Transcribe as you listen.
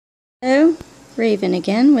Hello, Raven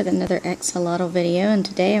again with another axolotl video, and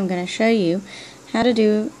today I'm going to show you how to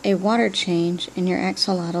do a water change in your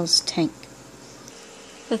axolotl's tank.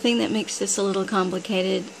 The thing that makes this a little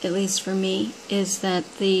complicated, at least for me, is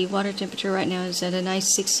that the water temperature right now is at a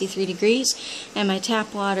nice 63 degrees and my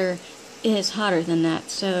tap water is hotter than that,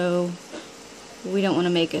 so we don't want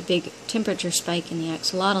to make a big temperature spike in the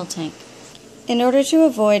axolotl tank. In order to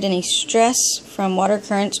avoid any stress from water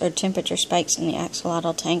currents or temperature spikes in the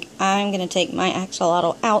axolotl tank, I'm going to take my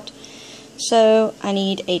axolotl out. So I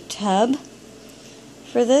need a tub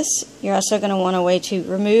for this. You're also going to want a way to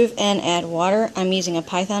remove and add water. I'm using a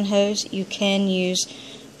python hose. You can use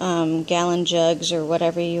gallon jugs or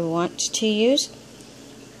whatever you want to use,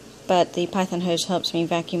 but the python hose helps me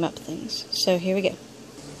vacuum up things. So here we go.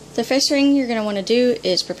 The first thing you're going to want to do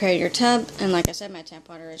is prepare your tub, and like I said, my tap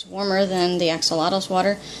water is warmer than the axolotl's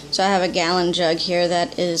water, so I have a gallon jug here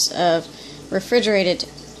that is of refrigerated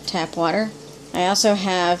tap water. I also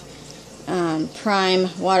have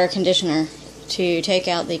prime water conditioner to take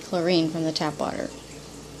out the chlorine from the tap water.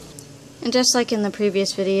 And just like in the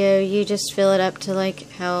previous video, you just fill it up to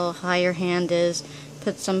like how high your hand is,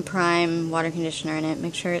 put some prime water conditioner in it,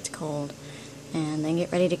 make sure it's cold, and then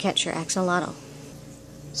get ready to catch your axolotl.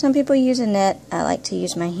 Some people use a net. I like to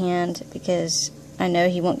use my hand because I know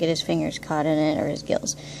he won't get his fingers caught in it or his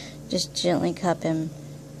gills. Just gently cup him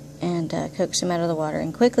and coax him out of the water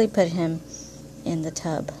and quickly put him in the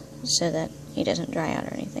tub so that he doesn't dry out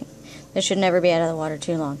or anything. They should never be out of the water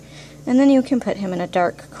too long. And then you can put him in a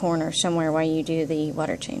dark corner somewhere while you do the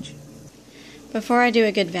water change. Before I do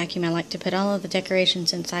a good vacuum, I like to put all of the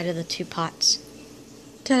decorations inside of the two pots.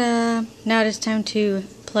 Ta-da! Now it is time to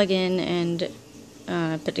plug in and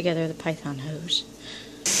put together the python hose.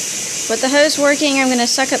 With the hose working, I'm going to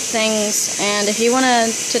suck up things, and if you want a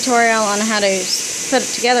tutorial on how to put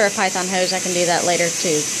together a python hose, I can do that later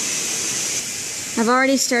too. I've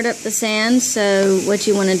already stirred up the sand, so what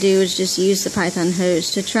you want to do is just use the python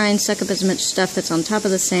hose to try and suck up as much stuff that's on top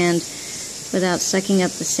of the sand without sucking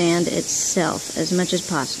up the sand itself as much as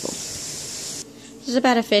possible. This is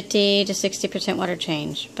about a 50 to 60% water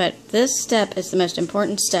change, but this step is the most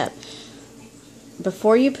important step.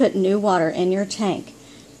 Before you put new water in your tank,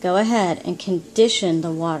 go ahead and condition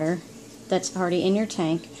the water that's already in your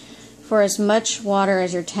tank for as much water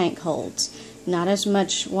as your tank holds, not as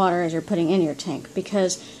much water as you're putting in your tank,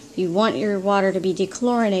 because you want your water to be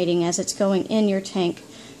dechlorinating as it's going in your tank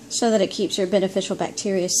so that it keeps your beneficial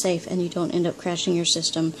bacteria safe and you don't end up crashing your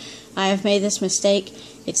system. I have made this mistake.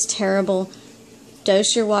 It's terrible.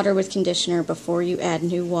 Dose your water with conditioner before you add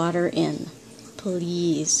new water in.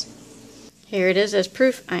 Please. Here it is as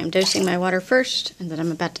proof. I am dosing my water first, and then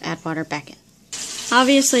I'm about to add water back in.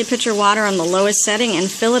 Obviously, put your water on the lowest setting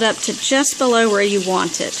and fill it up to just below where you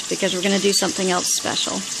want it, because we're going to do something else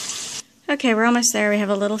special. Okay, we're almost there. We have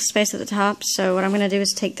a little space at the top, so what I'm going to do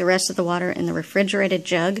is take the rest of the water in the refrigerated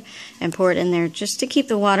jug and pour it in there just to keep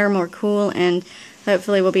the water more cool, and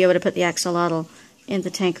hopefully we'll be able to put the axolotl in the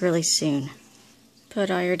tank really soon.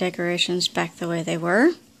 Put all your decorations back the way they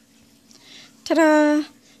were. Ta-da!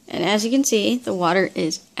 And as you can see, the water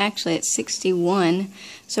is actually at 61,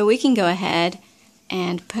 so we can go ahead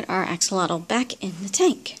and put our axolotl back in the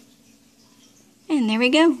tank. And there we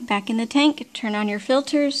go, back in the tank. Turn on your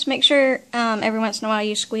filters. Make sure every once in a while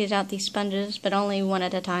you squeeze out these sponges, but only one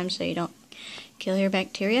at a time so you don't kill your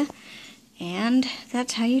bacteria. And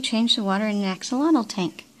that's how you change the water in an axolotl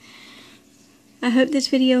tank. I hope this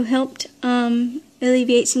video helped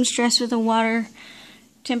alleviate some stress with the water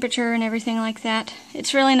temperature and everything like that.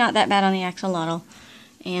 It's really not that bad on the axolotl,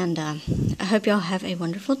 and I hope y'all have a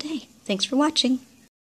wonderful day. Thanks for watching.